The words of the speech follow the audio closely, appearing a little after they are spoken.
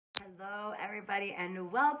Hello, everybody,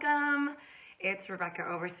 and welcome. It's Rebecca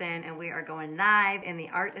Overson, and we are going live in the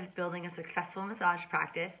art of building a successful massage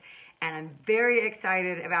practice. And I'm very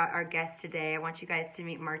excited about our guest today. I want you guys to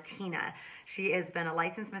meet Martina. She has been a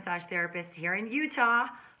licensed massage therapist here in Utah.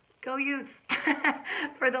 Go Utes!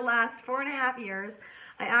 For the last 4.5 years.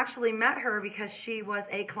 I actually met her because she was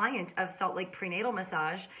a client of Salt Lake Prenatal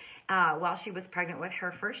Massage while she was pregnant with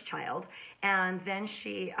her first child, and then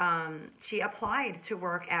she applied to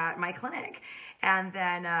work at my clinic, and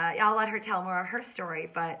then I'll let her tell more of her story.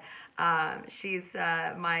 But she's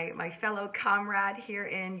my fellow comrade here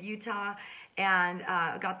in Utah, and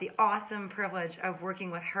got the awesome privilege of working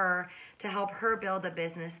with her to help her build a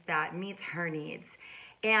business that meets her needs.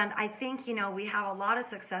 And I think we have a lot of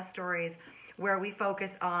success stories where we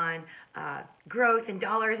focus on growth and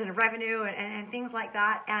dollars and revenue and things like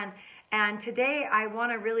that. And today I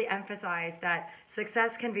want to really emphasize that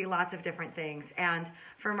success can be lots of different things. And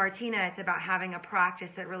for Martina, it's about having a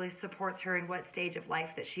practice that really supports her in what stage of life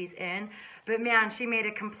that she's in. But man, she made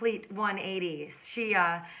a complete 180. She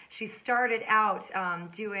started out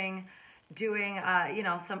doing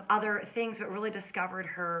some other things, but really discovered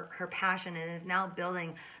her passion and is now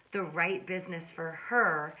building the right business for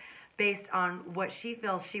her, based on what she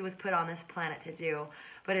feels she was put on this planet to do,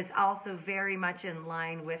 but is also very much in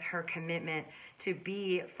line with her commitment to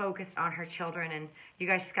be focused on her children. And you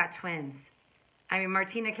guys, she's got twins. I mean,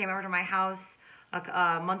 Martina came over to my house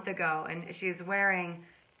a month ago, and she's wearing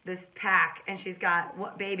this pack, and she's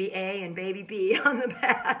got baby A and baby B on the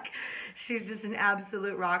back. She's just an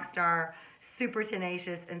absolute rock star, super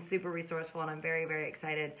tenacious and super resourceful, and I'm very, very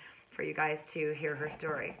excited for you guys to hear her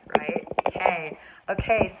story, right?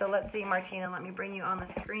 Okay, so let's see, Martina, let me bring you on the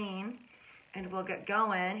screen, and we'll get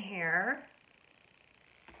going here.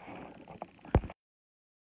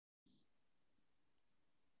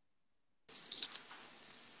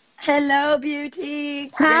 Hello, beauty.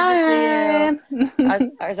 Hi. Good to see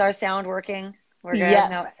you. Is our sound working? We're good?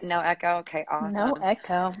 Yes. No echo? Okay, awesome. No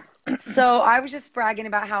echo. So I was just bragging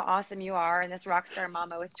about how awesome you are and this rock star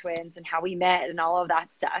mama with twins and how we met and all of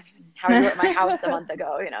that stuff and how you were at my house a month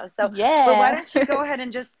ago, So yeah. But why don't you go ahead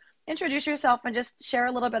and just introduce yourself and just share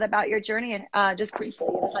a little bit about your journey and just briefly,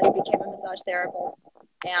 how you became a massage therapist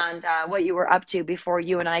and what you were up to before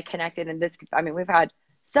you and I connected in this. I mean, we've had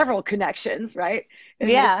several connections, right?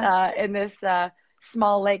 In this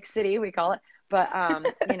small lake city, we call it. But,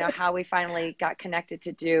 how we finally got connected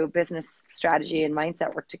to do business strategy and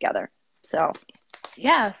mindset work together. So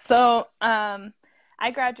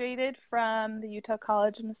I graduated from the Utah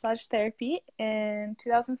College of Massage Therapy in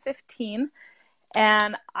 2015.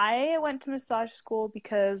 And I went to massage school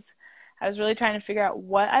because I was really trying to figure out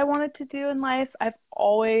what I wanted to do in life. I've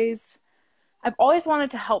always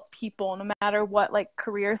wanted to help people, no matter what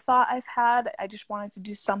career thought I've had. I just wanted to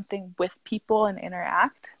do something with people and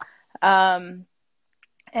interact.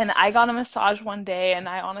 And I got a massage one day, and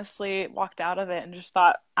I honestly walked out of it and just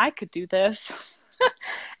thought, I could do this.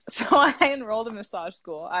 So I enrolled in massage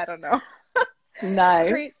school. I don't know.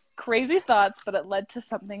 Nice. Crazy thoughts, but it led to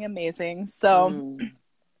something amazing. So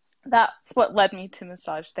that's what led me to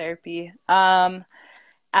massage therapy.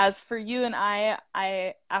 As for you and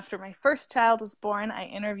I, after my first child was born, I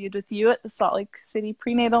interviewed with you at the Salt Lake City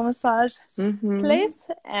Prenatal Massage place,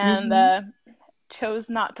 and chose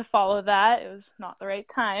not to follow that. It was not the right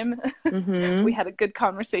time. We had a good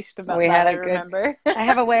conversation about that, I remember. I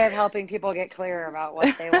have a way of helping people get clear about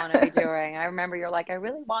what they want to be doing. I remember you're like, I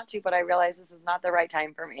really want to, but I realize this is not the right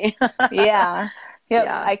time for me. Yeah.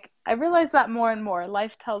 I realize that more and more.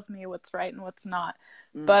 Life tells me what's right and what's not.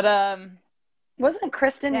 But wasn't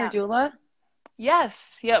Kristen your doula?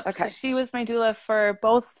 Yes. Yep. Okay. So she was my doula for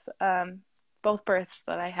both births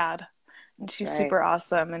that I had. And she's super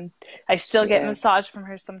awesome. And I still get massage from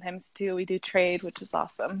her sometimes too. We do trade, which is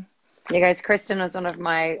awesome. You guys, Kristen was one of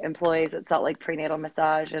my employees at Salt Lake Prenatal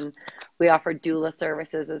Massage, and we offered doula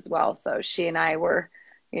services as well. So she and I were,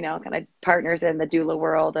 kind of partners in the doula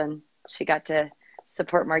world, and she got to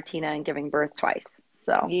support Martina in giving birth twice.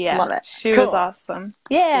 So love it. She was awesome.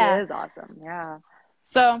 Yeah. She is awesome. Yeah.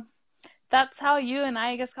 So that's how you and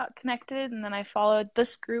I got connected. And then I followed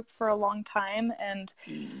this group for a long time. And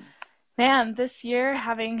man, this year,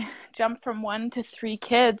 having jumped from 1 to 3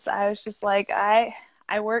 kids, I was just like, I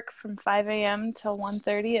work from 5 a.m. till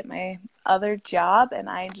 1:30 at my other job, and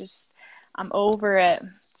I'm over it.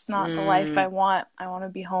 It's not the life I want. I want to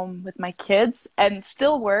be home with my kids and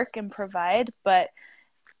still work and provide, but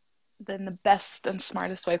in the best and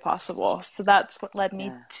smartest way possible. So that's what led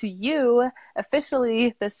me to you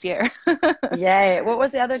officially this year. Yay. What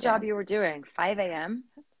was the other job you were doing? 5 a.m.?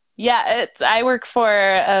 Yeah, I work for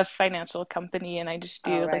a financial company and I just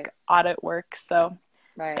Oh, do right. like audit work. So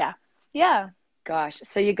Right. yeah. Yeah. Gosh.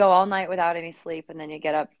 So you go all night without any sleep and then you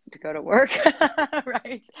get up to go to work.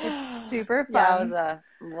 Right. It's super Yeah, it was fun. a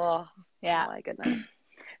well, oh Yeah. my goodness.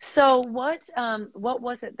 So what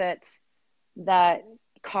was it that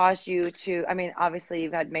caused you to, I mean, obviously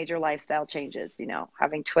you've had major lifestyle changes,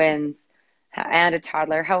 having twins and a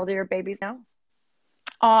toddler. How old are your babies now?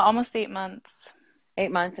 Almost 8 months.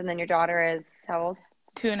 8 months, and then your daughter is how old?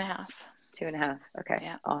 2.5. 2.5. Okay,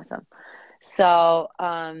 Yeah. awesome. So,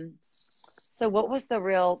 so what was the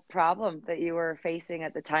real problem that you were facing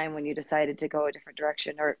at the time when you decided to go a different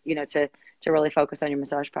direction, or to really focus on your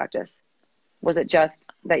massage practice? Was it just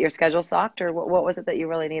that your schedule sucked, or what was it that you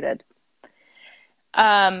really needed?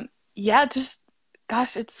 Yeah, just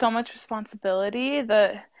gosh, it's so much responsibility.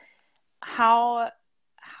 The how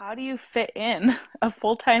how do you fit in a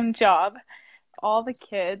full-time job, all the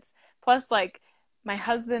kids, plus like my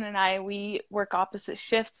husband and I, we work opposite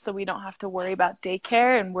shifts, so we don't have to worry about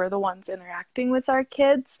daycare, and we're the ones interacting with our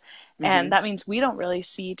kids, and Mm-hmm. that means we don't really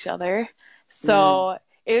see each other. Mm, So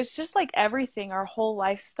it was just like everything, our whole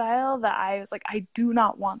lifestyle, that I was like, I do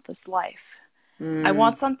not want this life. I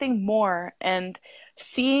want mm, something more. And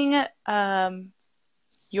seeing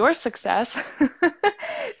your success,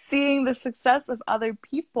 seeing the success of other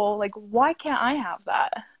people, like, why can't I have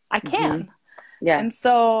that? I mm-hmm. can. Yeah, And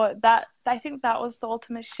so that, I think that was the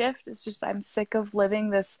ultimate shift. It's just I'm sick of living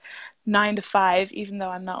this 9 to 5, even though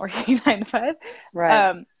I'm not working 9 to 5.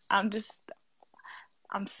 right.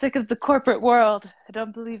 I'm sick of the corporate world. I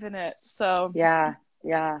don't believe in it. So Yeah,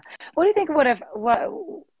 yeah. What do you think would have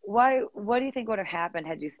what do you think would have happened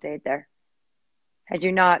had you stayed there? Had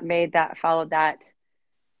you not made that followed that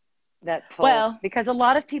pull? well, Because a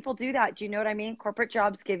lot of people do that. Do you know what I mean? Corporate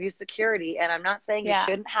jobs give you security, and I'm not saying you yeah.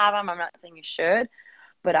 shouldn't have them. I'm not saying you should,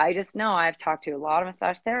 but I just know I've talked to a lot of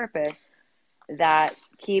massage therapists that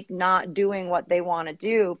keep not doing what they want to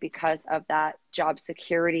do because of that job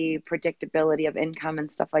security, predictability of income and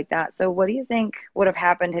stuff like that. So what do you think would have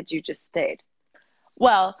happened had you just stayed?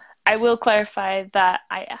 Well, I will clarify that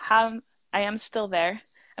I am still there.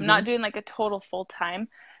 I'm Hmm. not doing like a total full time,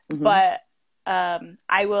 Hmm. but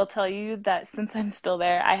I will tell you that since I'm still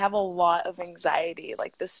there, I have a lot of anxiety,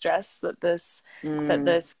 like the stress that Mm,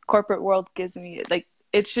 this corporate world gives me. Like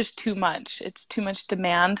it's just too much. It's too much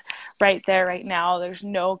demand right there, right now. There's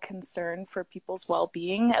no concern for people's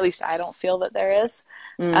well-being. At least I don't feel that there is.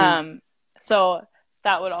 mm, Um, so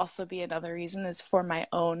that would also be another reason is for my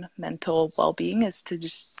own mental well-being is to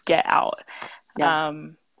just get out. yeah,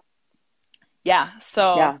 Um, yeah,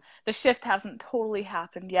 so yeah. the shift hasn't totally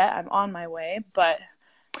happened yet. I'm on my way, but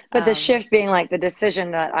But the um, shift being like the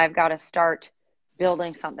decision that I've got to start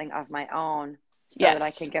building something of my own so that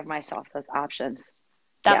I can yes, give myself those options.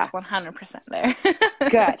 Yeah. that's 100% there.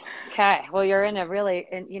 Good. Okay. Well, you're in a really,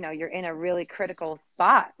 you're in a really critical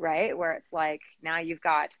spot, right? Where it's like now you've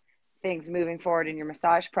got things moving forward in your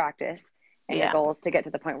massage practice, and your Yeah, goal is to get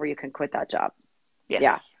to the point where you can quit that job. Yeah,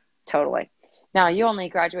 yes. totally. Now, you only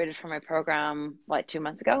graduated from my program like 2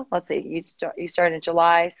 months ago. Let's see, you started in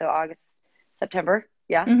July, so August, September.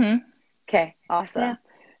 Yeah. Mm-hmm. Okay. Yeah. Awesome.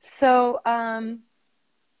 So,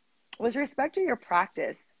 with respect to your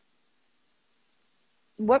practice,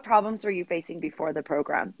 what problems were you facing before the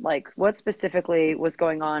program? Like, what specifically was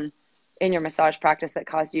going on in your massage practice that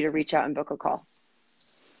caused you to reach out and book a call?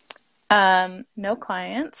 No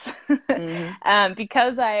clients. Mm-hmm.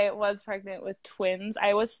 Because I was pregnant with twins,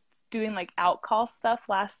 I was doing like out call stuff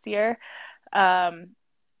last year. Um,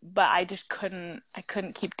 but I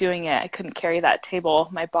couldn't keep doing it. I couldn't carry that table.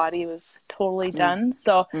 My body was totally done.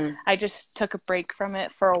 So I just took a break from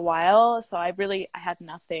it for a while. So I had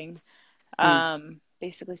nothing,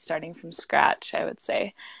 basically starting from scratch, I would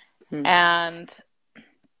say. Mm-hmm. And,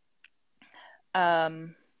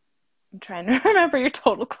 I'm trying to remember your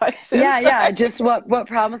total question. Yeah, yeah. Sorry. Just what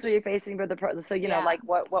problems were you facing with the so Yeah. like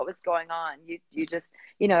what was going on? You just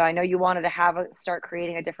I know you wanted to start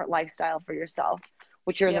creating a different lifestyle for yourself,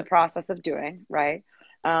 which you're in the Yep. process of doing, right?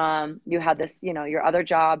 You had this, your other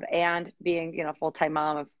job and being, full-time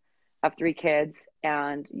mom of three kids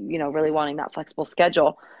and really wanting that flexible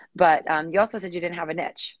schedule. But you also said you didn't have a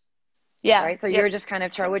niche, Yeah. right? So you're Yep. just kind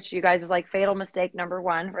of So, which you guys is like fatal mistake number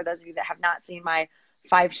one for those of you that have not seen my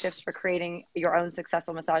 5 shifts for creating your own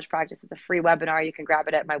successful massage practice. It's a free webinar. You can grab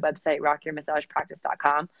it at my website,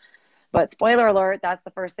 rockyourmassagepractice.com. But spoiler alert, that's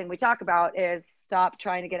the first thing we talk about is stop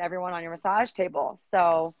trying to get everyone on your massage table.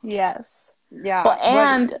 So yes. yeah, Well,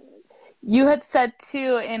 and you had said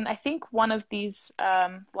too, in I think one of these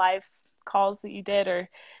live calls that you did or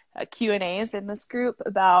Q&As in this group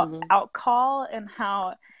about mm-hmm, outcall and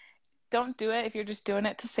how don't do it if you're just doing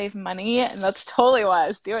it to save money. And that's totally why I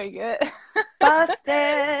was doing it. Busted.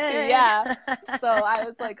 Yeah. So I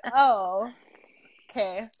was like, oh,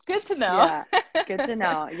 okay, good to know. Yeah, good to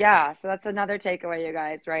know. Yeah, so that's another takeaway, you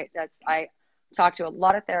guys, right? I talk to a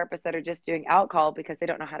lot of therapists that are just doing out-call because they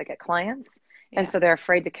don't know how to get clients. And so they're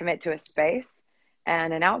afraid to commit to a space.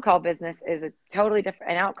 And an out-call business is a totally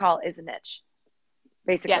different, an out-call is a niche,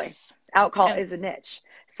 basically. Yes. Out-call is a niche.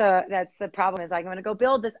 So that's the problem, is I'm going to go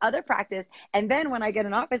build this other practice. And then when I get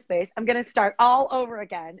an office space, I'm going to start all over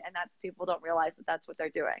again. And that's, people don't realize that that's what they're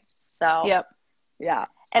doing. So, yeah.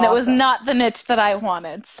 And awesome. It was not the niche that I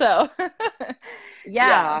wanted. So,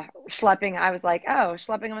 yeah. Schlepping. I was like, oh,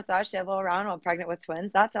 schlepping a massage table around while pregnant with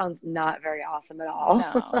twins. That sounds not very awesome at all.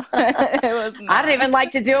 No, it was not. I don't even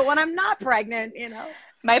like to do it when I'm not pregnant, you know.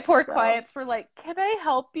 My poor clients were like, can I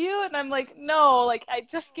help you? And I'm like, no, like, I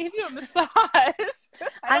just gave you a massage.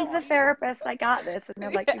 I'm the therapist. I got this. And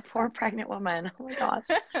they're like, you poor pregnant woman. Oh my gosh.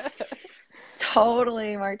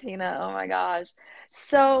 Totally, Martina. Oh my gosh.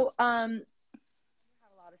 So, you have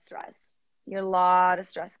a lot of stress. You had a lot of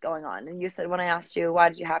stress going on. And you said, when I asked you, why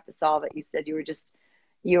did you have to solve it? You said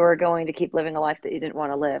you were going to keep living a life that you didn't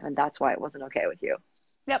want to live. And that's why it wasn't okay with you.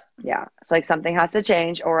 Yep. Yeah. It's like something has to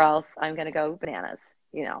change or else I'm going to go bananas,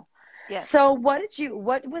 you know? Yes. So what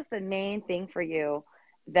was the main thing for you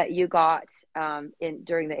that you got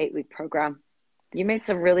during the 8-week program? You made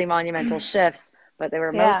some really monumental shifts, but they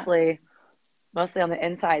were mostly on the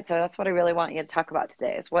inside. So that's what I really want you to talk about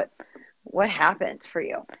today, is what happened for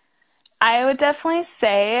you? I would definitely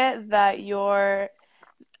say that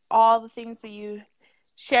all the things that you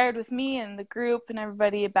shared with me and the group and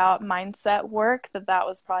everybody about mindset work, that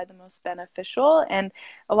was probably the most beneficial, and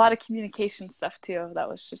a lot of communication stuff too. That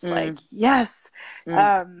was just like, yes,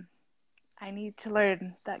 I need to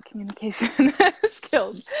learn that communication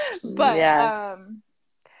skills. But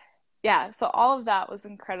so all of that was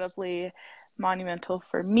incredibly monumental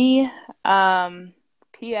for me.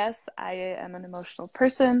 P.S. I am an emotional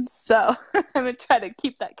person, so I'm going to try to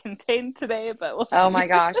keep that contained today, but we'll see. Oh my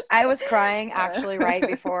gosh. I was crying actually right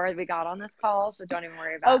before we got on this call, so don't even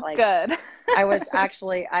worry about it. Good.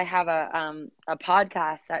 I have a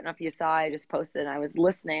podcast. I don't know if you saw, I just posted, and I was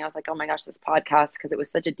listening. I was like, oh my gosh, this podcast, because it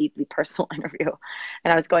was such a deeply personal interview.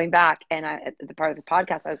 And I was going back, and at the part of the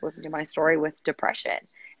podcast, I was listening to my story with depression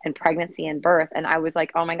and pregnancy and birth. And I was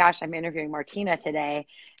like, oh my gosh, I'm interviewing Martina today.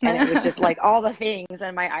 And it was just like all the things,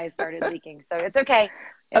 and my eyes started leaking. So it's okay.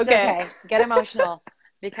 It's okay. Get emotional,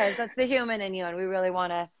 because that's the human in you. And we really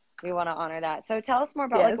want to honor that. So tell us more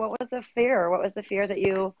about like, what was the fear? What was the fear that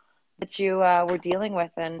you were dealing with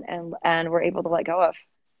and were able to let go of?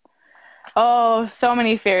 Oh, so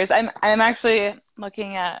many fears. I'm actually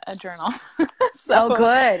looking at a journal. So, oh,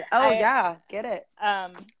 good. Oh, get it.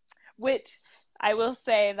 Which I will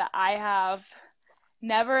say that I have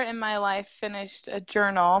never in my life finished a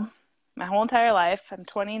journal my whole entire life. I'm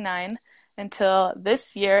 29 until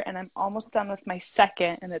this year, and I'm almost done with my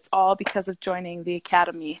second, and it's all because of joining the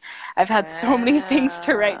academy. I've had so many things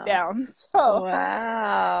to write down. So,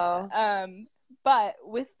 but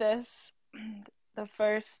with this, the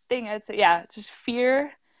first thing I'd say, just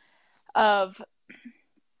fear of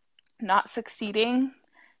not succeeding,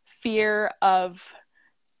 fear of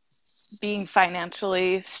being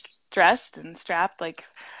financially stressed and strapped, like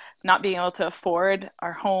not being able to afford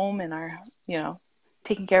our home and our,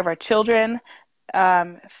 taking care of our children,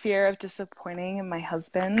 fear of disappointing my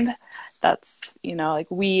husband. That's,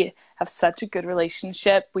 like we have such a good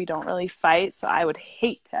relationship. We don't really fight. So I would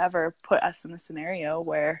hate to ever put us in a scenario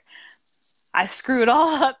where I screw it all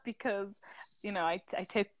up because, I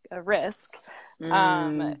take a risk.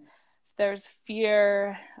 There's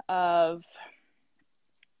fear of,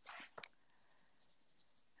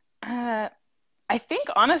 I think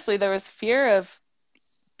honestly there was fear of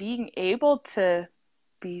being able to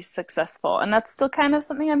be successful, and that's still kind of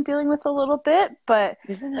something I'm dealing with a little bit, but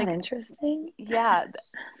isn't that interesting? Yeah,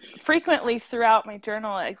 frequently throughout my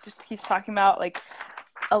journal it just keeps talking about like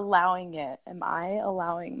allowing it. Am I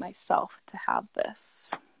allowing myself to have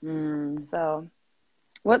this? So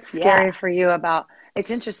what's scary for you about,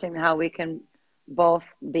 it's interesting how we can both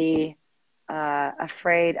be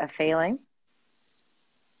afraid of failing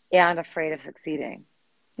and afraid of succeeding.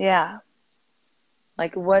 Yeah.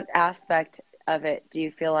 Like, what aspect of it do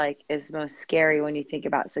you feel like is most scary when you think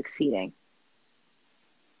about succeeding?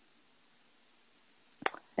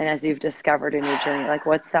 And as you've discovered in your journey, like,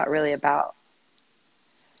 what's that really about?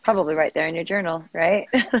 It's probably right there in your journal, right?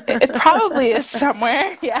 It probably is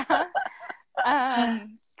somewhere. Yeah.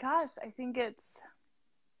 Gosh, I think it's,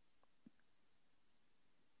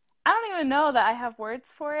 I don't even know that I have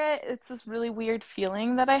words for it. It's this really weird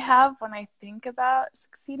feeling that I have when I think about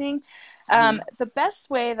succeeding. The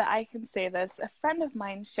best way that I can say this, a friend of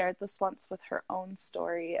mine shared this once with her own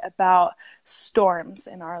story about storms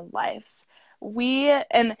in our lives.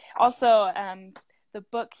 And also the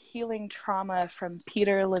book Healing Trauma from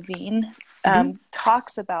Peter Levine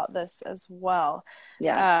talks about this as well.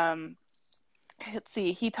 Yeah. Let's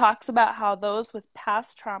see, he talks about how those with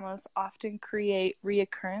past traumas often create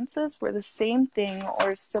reoccurrences where the same thing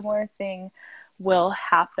or similar thing will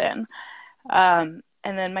happen. And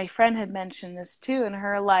then my friend had mentioned this too in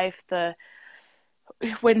her life,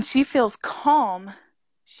 when she feels calm,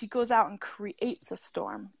 she goes out and creates a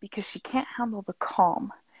storm because she can't handle the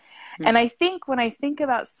calm. And I think when I think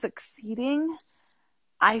about succeeding,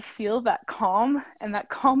 I feel that calm, and that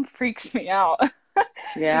calm freaks me out.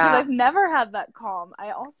 Because I've never had that calm.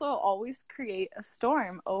 I also always create a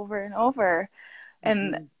storm over and over,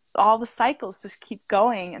 and all the cycles just keep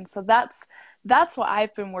going. And so that's what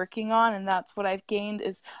I've been working on, and that's what I've gained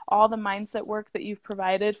is all the mindset work that you've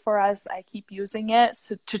provided for us. I keep using it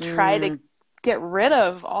to try to get rid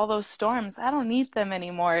of all those storms. I don't need them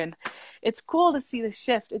anymore. And it's cool to see the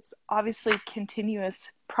shift. It's obviously a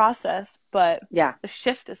continuous process, but the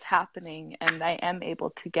shift is happening, and I am able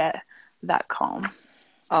to get that calm.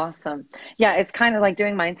 Awesome. Yeah, it's kind of like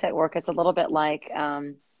doing mindset work. It's a little bit like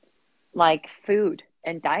food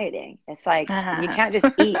and dieting. It's like you can't just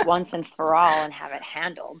eat once and for all and have it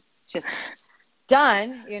handled. It's just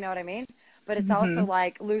done, you know what I mean? But it's also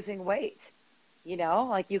like losing weight. You know,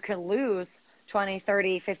 like you can lose 20,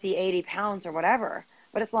 30, 50, 80 pounds or whatever.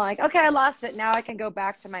 But it's like, okay, I lost it. Now I can go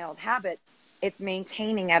back to my old habits. It's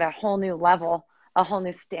maintaining at a whole new level, a whole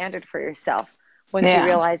new standard for yourself. Once you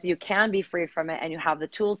realize you can be free from it and you have the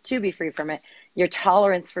tools to be free from it, your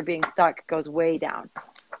tolerance for being stuck goes way down.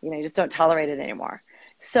 You know, you just don't tolerate it anymore.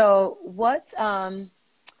 So let's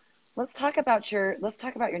talk about your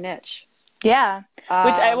niche. Yeah.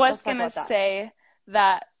 Which I was going to say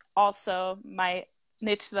that also my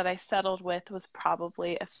niche that I settled with was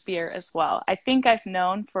probably a fear as well. I think I've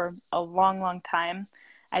known for a long, long time.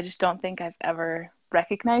 I just don't think I've ever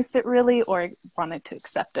recognized it really or wanted to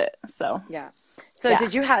accept it. So So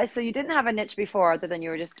you didn't have a niche before other than you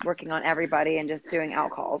were just working on everybody and just doing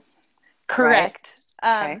outcalls? Correct.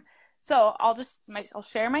 Right? So I'll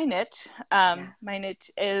share my niche. My niche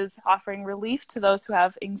is offering relief to those who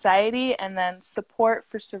have anxiety and then support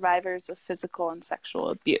for survivors of physical and sexual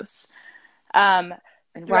abuse. And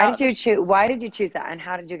why did you choose that, and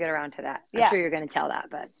how did you get around to that? I'm sure you're going to tell that,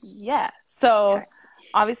 but so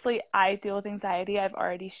obviously I deal with anxiety. I've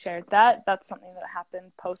already shared that. That's something that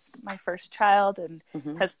happened post my first child and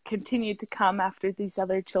has continued to come after these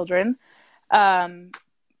other children.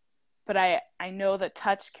 But I know that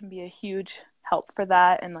touch can be a huge help for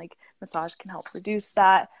that, and like massage can help reduce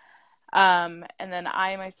that. And then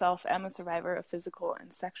I myself am a survivor of physical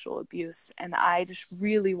and sexual abuse, and I just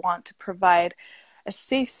really want to provide a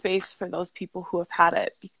safe space for those people who have had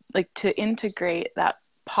it, like to integrate that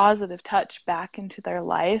positive touch back into their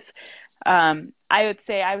life. I would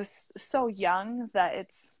say I was so young that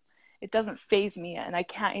it doesn't faze me, and I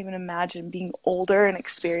can't even imagine being older and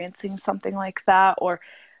experiencing something like that, or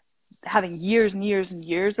having years and years and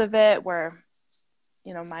years of it, where,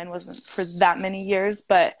 you know, mine wasn't for that many years,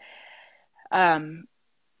 but I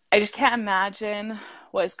just can't imagine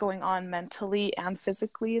what is going on mentally and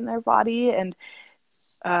physically in their body. And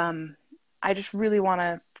I just really want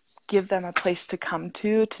to give them a place to come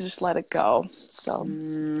to just let it go. So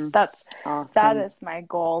that's awesome. That is my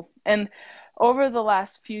goal. And over the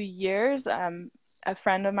last few years, a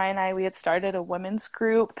friend of mine and I, we had started a women's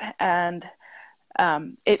group, and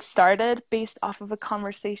it started based off of a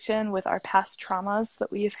conversation with our past traumas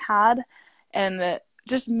that we've had, and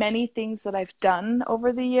just many things that I've done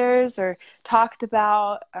over the years or talked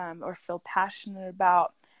about or feel passionate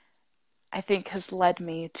about, I think has led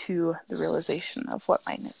me to the realization of what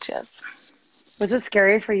my niche is. Was it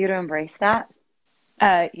scary for you to embrace that?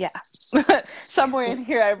 Yeah. Somewhere in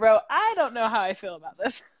here I wrote, I don't know how I feel about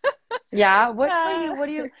this. Yeah. What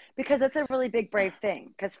do you, because that's a really big, brave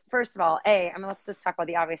thing. Because first of all, let's just talk about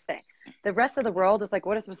the obvious thing. The rest of the world is like,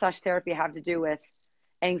 what does massage therapy have to do with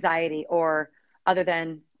anxiety, or other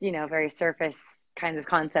than, you know, very surface kinds of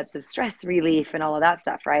concepts of stress relief and all of that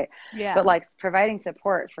stuff, right? Yeah. But like providing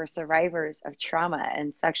support for survivors of trauma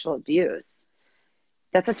and sexual abuse,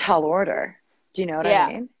 that's a tall order. Do you know what I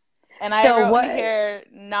mean? And I wrote here,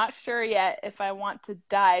 not sure yet if I want to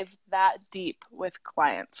dive that deep with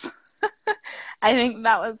clients. I think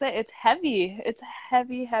that was it. It's heavy. It's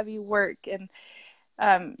heavy, heavy work. And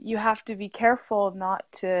you have to be careful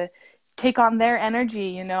not to take on their energy,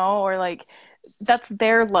 you know, or like that's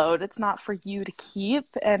their load. It's not for you to keep.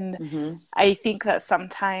 And I think that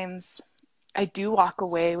sometimes I do walk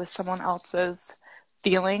away with someone else's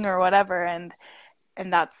feeling or whatever, and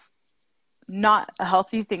that's not a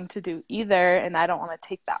healthy thing to do either, and I don't want to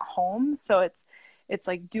take that home. So it's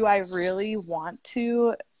like, do I really want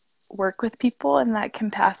to work with people in that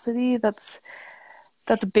capacity? That's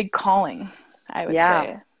a big calling, I would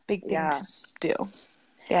say. Big thing to do.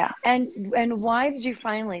 Yeah. And why did you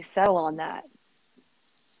finally settle on that?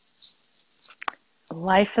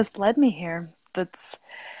 Life has led me here.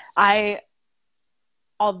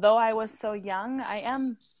 Although I was so young, I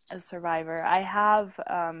am a survivor. I have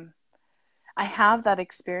that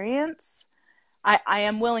experience. I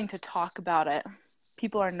am willing to talk about it.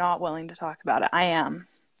 People are not willing to talk about it. I am.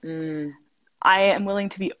 I am willing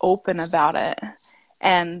to be open about it.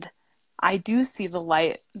 And I do see the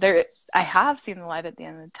light there. I have seen the light at the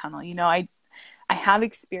end of the tunnel. You know, I have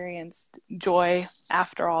experienced joy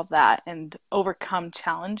after all that and overcome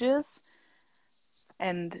challenges.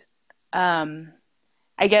 And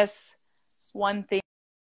I guess one thing,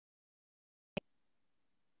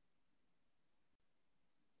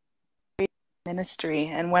 ministry,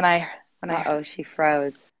 and when I she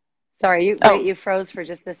froze. Sorry, you froze for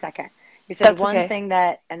just a second. You said That's one okay. thing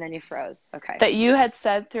and then you froze. Okay. That you had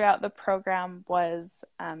said throughout the program was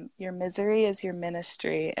your misery is your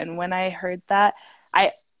ministry. And when I heard that,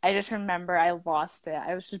 I just remember I lost it.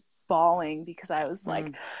 I was just bawling because I was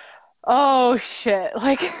like, oh shit,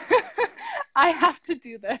 like I have to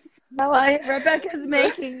do this. No, Rebecca's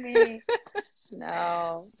making me.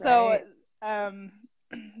 No. So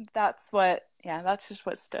that's just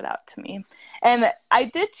what stood out to me. And I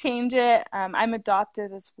did change it. I'm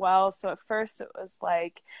adopted as well. So at first it was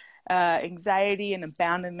like anxiety and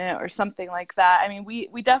abandonment or something like that. I mean,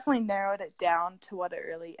 we definitely narrowed it down to what it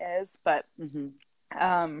really is. But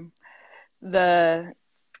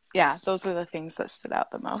those are the things that stood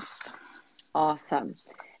out the most. Awesome.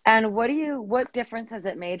 And what difference has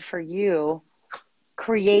it made for you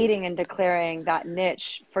creating and declaring that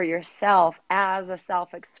niche for yourself as a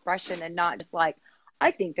self-expression and not just like, I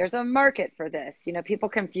think there's a market for this? You know, people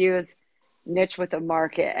confuse niche with a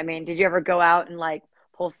market. I mean, did you ever go out and like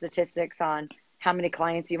pull statistics on how many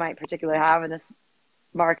clients you might particularly have in this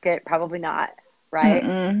market? Probably not, right?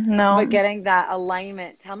 No. But getting that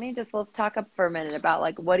alignment, let's talk up for a minute about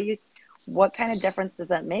like, what kind of difference does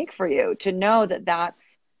that make for you to know that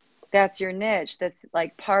that's your niche, that's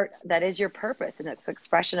like that is your purpose and it's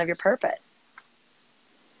expression of your purpose?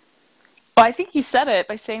 Well, I think you said it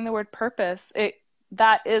by saying the word purpose.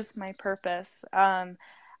 That is my purpose.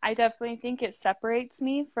 I definitely think it separates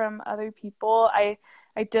me from other people. I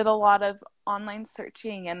did a lot of online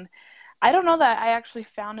searching, and I don't know that I actually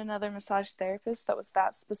found another massage therapist that was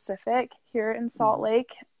that specific here in Salt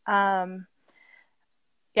Lake. And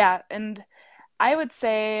I would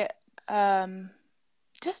say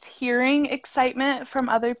just hearing excitement from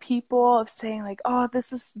other people of saying like, oh,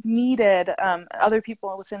 this is needed. Other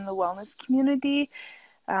people within the wellness community,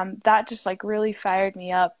 that just like really fired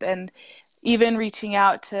me up. And even reaching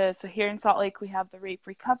out so here in Salt Lake, we have the Rape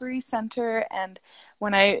Recovery Center. And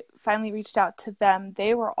when I finally reached out to them,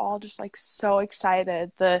 they were all just like so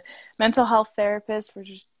excited. The mental health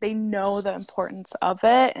therapists they know the importance of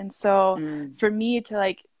it. And so for me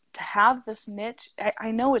to have this niche,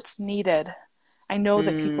 I know it's needed. I know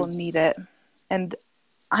that people need it. And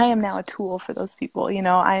I am now a tool for those people. You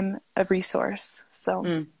know, I'm a resource.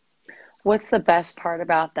 So what's the best part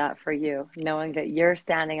about that for you, knowing that you're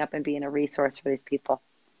standing up and being a resource for these people?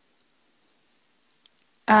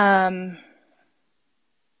 I'm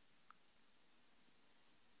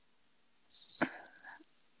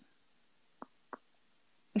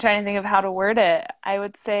trying to think of how to word it. I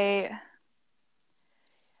would say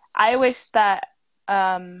I wish that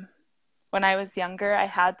when I was younger, I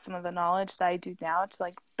had some of the knowledge that I do now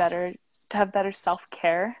to have better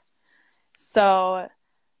self-care. So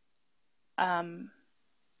I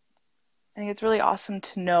think it's really awesome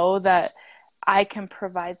to know that I can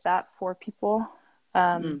provide that for people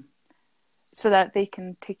so that they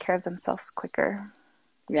can take care of themselves quicker.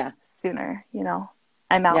 Yeah. Sooner, you know.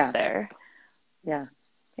 I'm out there. Yeah.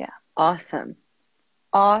 Yeah. Awesome.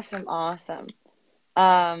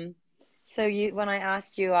 So when I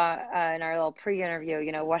asked you in our little pre-interview,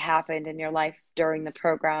 you know, what happened in your life during the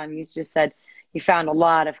program, you just said you found a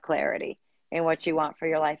lot of clarity in what you want for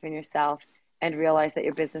your life and yourself, and realized that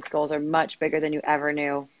your business goals are much bigger than you ever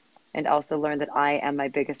knew, and also learned that I am my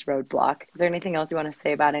biggest roadblock. Is there anything else you want to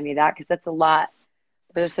say about any of that? Because that's a lot.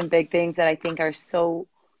 There's some big things that I think are so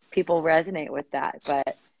people resonate with that,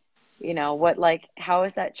 but You know, how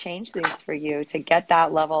has that changed things for you to get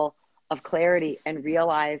that level of clarity and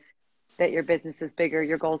realize that your business is bigger,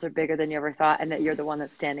 your goals are bigger than you ever thought, and that you're the one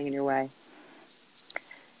that's standing in your way?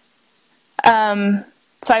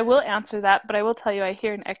 So I will answer that, but I will tell you, I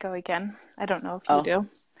hear an echo again. I don't know if you do.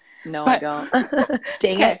 No, but... I don't.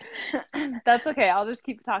 Dang it. That's okay. I'll just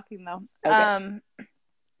keep talking though. Okay.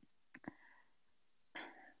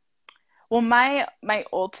 Well, my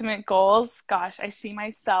ultimate goals, gosh, I see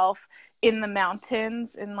myself in the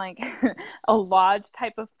mountains in like a lodge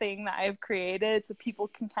type of thing that I've created so people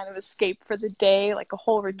can kind of escape for the day, like a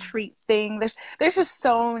whole retreat thing. There's just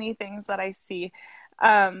so many things that I see.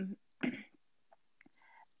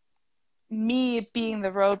 Me being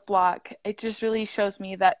the roadblock, it just really shows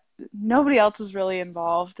me that nobody else is really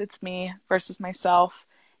involved. It's me versus myself.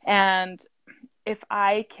 And if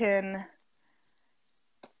I can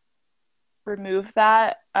remove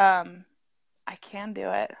that, I can do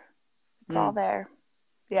it. It's all there.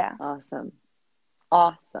 Yeah. Awesome.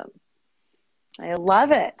 I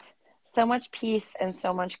love it. So much peace and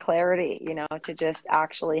so much clarity, you know, to just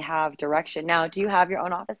actually have direction. Now, do you have your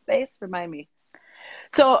own office space? Remind me.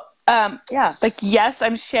 So, yes,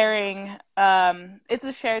 I'm sharing. It's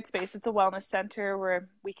a shared space. It's a wellness center where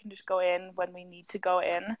we can just go in when we need to go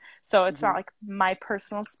in. So it's not like my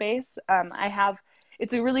personal space.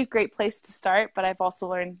 It's a really great place to start, but I've also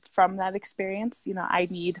learned from that experience, you know, I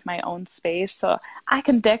need my own space so I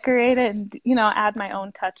can decorate it and, you know, add my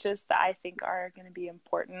own touches that I think are going to be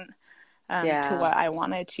important to what I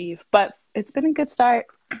want to achieve. But it's been a good start.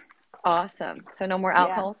 Awesome. So no more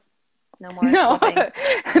alcohols? No more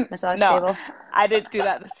massage tables? I didn't do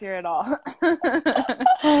that this year at all.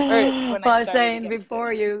 I was saying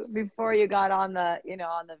before you got on the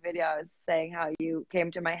video, I was saying how you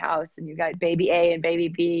came to my house and you got baby A and baby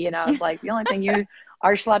B, and I was like, the only thing you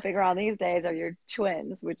are schlepping around these days are your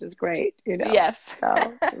twins, which is great, you know. Yes. So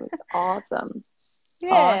it was awesome.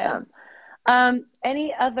 Yeah. Awesome.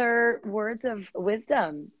 Any other words of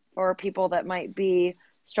wisdom for people that might be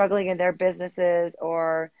struggling in their businesses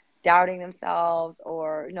or doubting themselves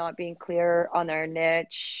or not being clear on their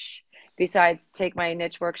niche, besides take my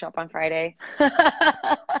niche workshop on Friday?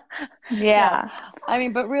 Yeah. I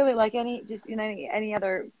mean, but really, like any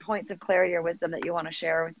other points of clarity or wisdom that you want to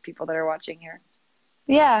share with people that are watching here?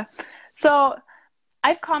 Yeah. So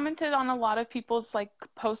I've commented on a lot of people's like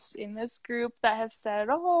posts in this group that have said,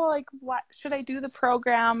 oh, like, what should I do the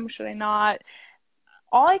program? Should I not?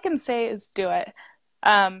 All I can say is do it.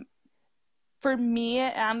 For me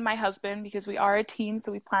and my husband, because we are a team,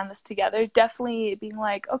 so we plan this together, definitely being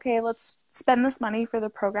like, okay, let's spend this money for the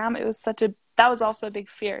program. That was also a big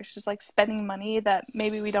fear. It's just like spending money that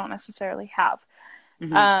maybe we don't necessarily have.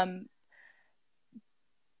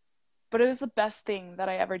 But it was the best thing that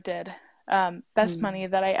I ever did. Best money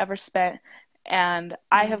that I ever spent. And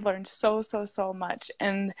I have learned so much.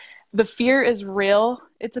 And the fear is real.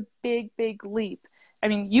 It's a big, big leap. I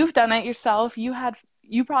mean, you've done it yourself. You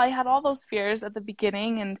probably had all those fears at the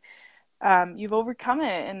beginning, and you've overcome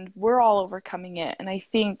it, and we're all overcoming it. And I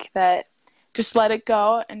think that just let it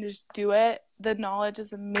go and just do it. The knowledge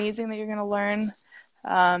is amazing that you're going to learn.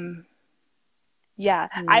 I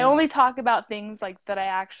only talk about things like that I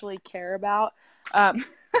actually care about.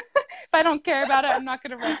 If I don't care about it, I'm not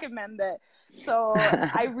going to recommend it. So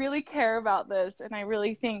I really care about this, and I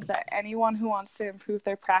really think that anyone who wants to improve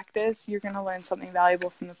their practice, you're going to learn something valuable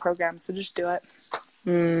from the program. So just do it.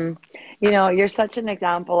 You know, you're such an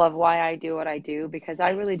example of why I do what I do, because I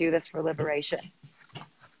really do this for liberation.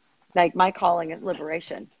 Like, my calling is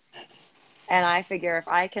liberation. And I figure if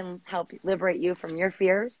I can help liberate you from your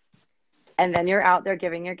fears, and then you're out there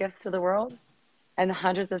giving your gifts to the world and the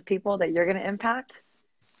hundreds of people that you're going to impact,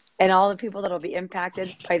 and all the people that will be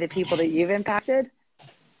impacted by the people that you've impacted,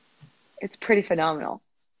 it's pretty phenomenal.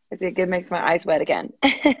 It makes my eyes wet again.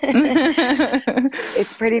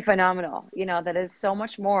 It's pretty phenomenal, you know, that it's so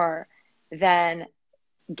much more than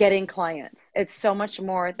getting clients. It's so much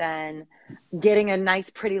more than getting a nice,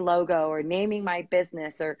 pretty logo or naming my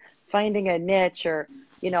business or finding a niche or,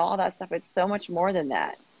 you know, all that stuff. It's so much more than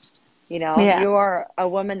that. You know, you are a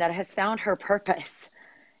woman that has found her purpose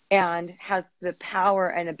and has the power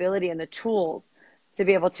and ability and the tools to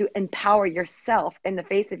be able to empower yourself in the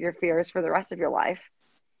face of your fears for the rest of your life,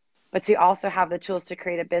 but to also have the tools to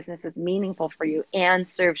create a business that's meaningful for you and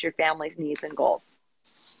serves your family's needs and goals.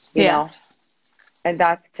 You know? And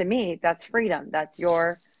that's, to me, that's freedom. That's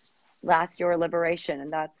your liberation.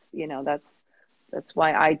 And that's, you know, that's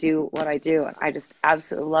why I do what I do. And I just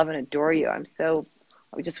absolutely love and adore you. I'm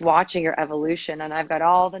just watching your evolution, and I've got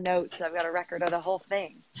all the notes. I've got a record of the whole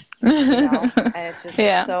thing, you know? And it's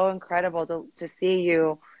just so incredible to see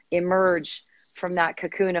you emerge from that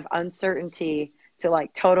cocoon of uncertainty to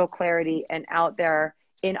like total clarity and out there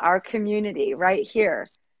in our community right here,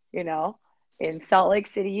 you know, in Salt Lake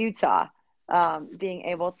City, Utah, being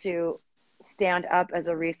able to stand up as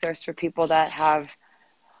a resource for people that have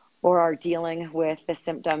or are dealing with the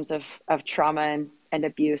symptoms of trauma and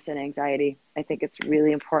abuse and anxiety. I think it's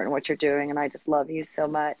really important what you're doing, and I just love you so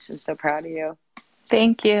much. I'm so proud of you.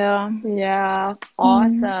 Thank you. Yeah,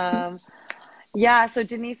 awesome. Yeah, so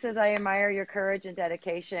Denise says, I admire your courage and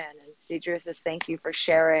dedication. And Deidre says, thank you for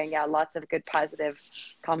sharing. Yeah, lots of good positive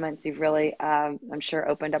comments. You've really, I'm sure,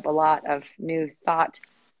 opened up a lot of new thought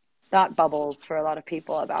bubbles for a lot of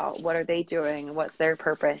people about what are they doing and what's their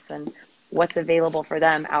purpose and what's available for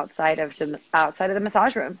them outside of the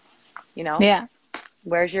massage room. You know, Yeah.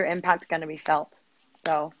 Where's your impact going to be felt?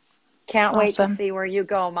 So can't wait to see where you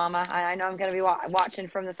go, Mama. I know I'm going to be watching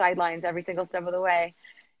from the sidelines every single step of the way.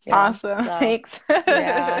 Awesome. So, thanks.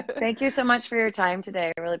 Yeah. Thank you so much for your time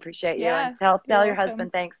today. I really appreciate you. And tell your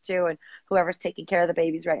husband thanks too, and whoever's taking care of the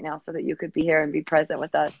babies right now so that you could be here and be present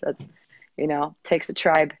with us. That's, takes a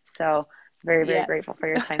tribe. So very, very grateful for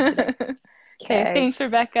your time today. Okay. Thanks,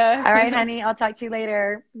 Rebecca. All right, honey. I'll talk to you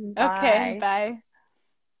later. Bye. Okay. Bye.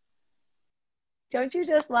 Don't you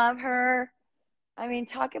just love her? I mean,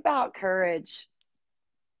 talk about courage.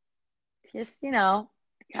 Just,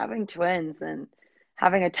 having twins and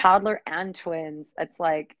having a toddler and twins. It's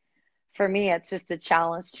like, for me, it's just a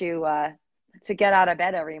challenge to get out of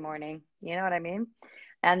bed every morning. You know what I mean?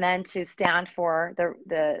 And then to stand for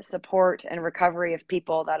the support and recovery of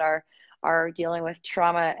people that are dealing with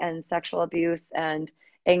trauma and sexual abuse and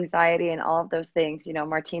anxiety and all of those things.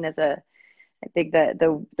 Martina's I think that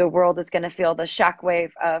the world is going to feel the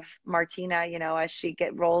shockwave of Martina, as she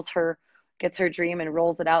gets her dream and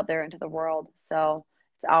rolls it out there into the world. So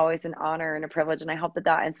it's always an honor and a privilege. And I hope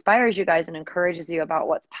that inspires you guys and encourages you about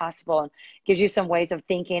what's possible and gives you some ways of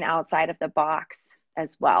thinking outside of the box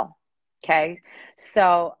as well. Okay.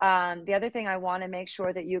 So the other thing I want to make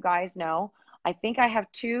sure that you guys know, I think I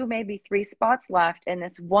have 2, maybe 3 spots left in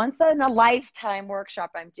this once in a lifetime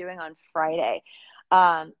workshop I'm doing on Friday.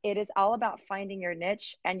 It is all about finding your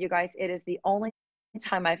niche. And you guys, it is the only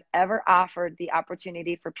time I've ever offered the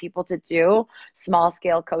opportunity for people to do small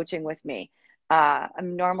scale coaching with me.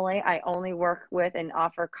 Normally I only work with and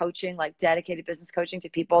offer coaching, like dedicated business coaching, to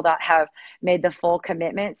people that have made the full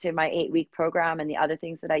commitment to my 8-week program and the other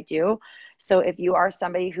things that I do. So if you are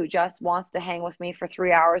somebody who just wants to hang with me for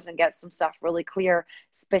 3 hours and get some stuff really clear,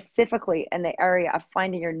 specifically in the area of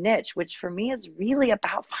finding your niche, which for me is really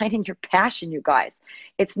about finding your passion, you guys.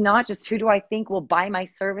 It's not just who do I think will buy my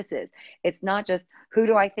services. It's not just who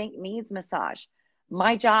do I think needs massage.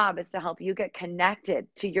 My job is to help you get connected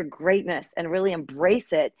to your greatness and really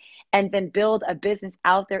embrace it, and then build a business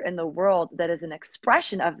out there in the world that is an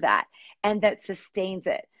expression of that and that sustains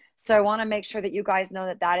it. So I want to make sure that you guys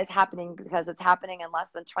know that is happening, because it's happening in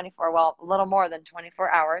less than 24, well, a little more than 24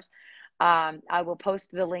 hours. I will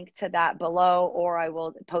post the link to that below, or I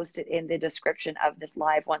will post it in the description of this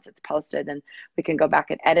live once it's posted, and we can go back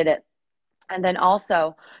and edit it. And then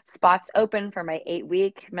also spots open for my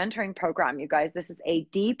 8-week mentoring program. You guys, this is a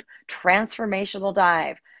deep transformational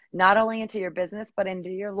dive, not only into your business, but into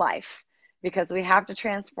your life, because we have to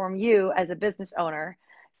transform you as a business owner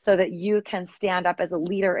so that you can stand up as a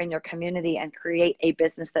leader in your community and create a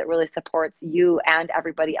business that really supports you and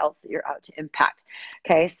everybody else that you're out to impact.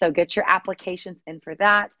 Okay, so get your applications in for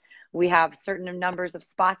that. We have certain numbers of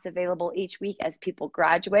spots available each week as people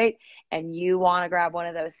graduate, and you want to grab one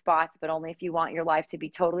of those spots, but only if you want your life to be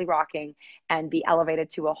totally rocking and be elevated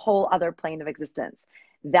to a whole other plane of existence.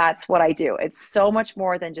 That's what I do. It's so much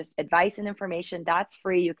more than just advice and information. That's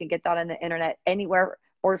free. You can get that on the internet anywhere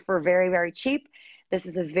or for very, very cheap. This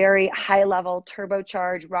is a very high level,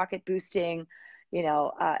 turbocharged, rocket boosting,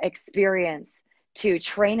 experience to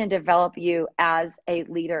train and develop you as a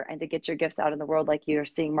leader and to get your gifts out in the world like you're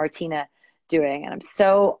seeing Martina doing. And I'm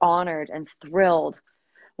so honored and thrilled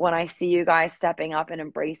when I see you guys stepping up and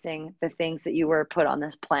embracing the things that you were put on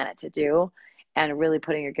this planet to do and really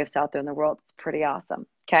putting your gifts out there in the world. It's pretty awesome.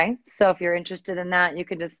 Okay. So if you're interested in that, you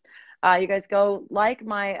can just, you guys go like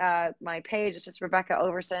my page. It's just Rebecca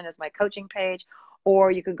Overson is my coaching page,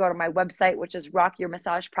 or you can go to my website, which is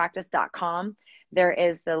rockyourmassagepractice.com. There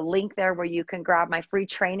is the link there where you can grab my free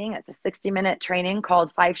training. It's a 60-minute training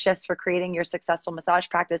called 5 Shifts for Creating Your Successful Massage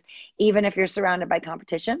Practice, even if you're surrounded by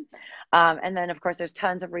competition. And then, of course, there's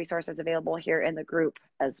tons of resources available here in the group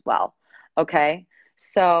as well. Okay.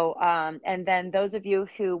 So, and then those of you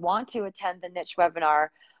who want to attend the niche webinar,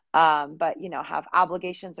 but have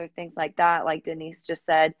obligations or things like that, like Denise just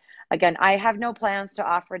said. Again, I have no plans to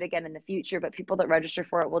offer it again in the future, but people that register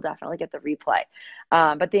for it will definitely get the replay.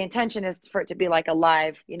 But the intention is for it to be like a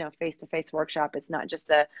live, face-to-face workshop. It's not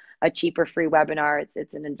just a cheaper free webinar.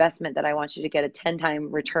 It's an investment that I want you to get a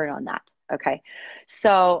 10-time return on that. Okay.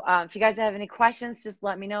 So if you guys have any questions, just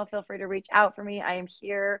let me know. Feel free to reach out for me. I am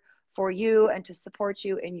here for you and to support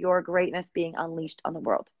you in your greatness being unleashed on the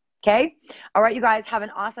world. Okay. All right, you guys have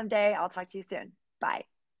an awesome day. I'll talk to you soon. Bye.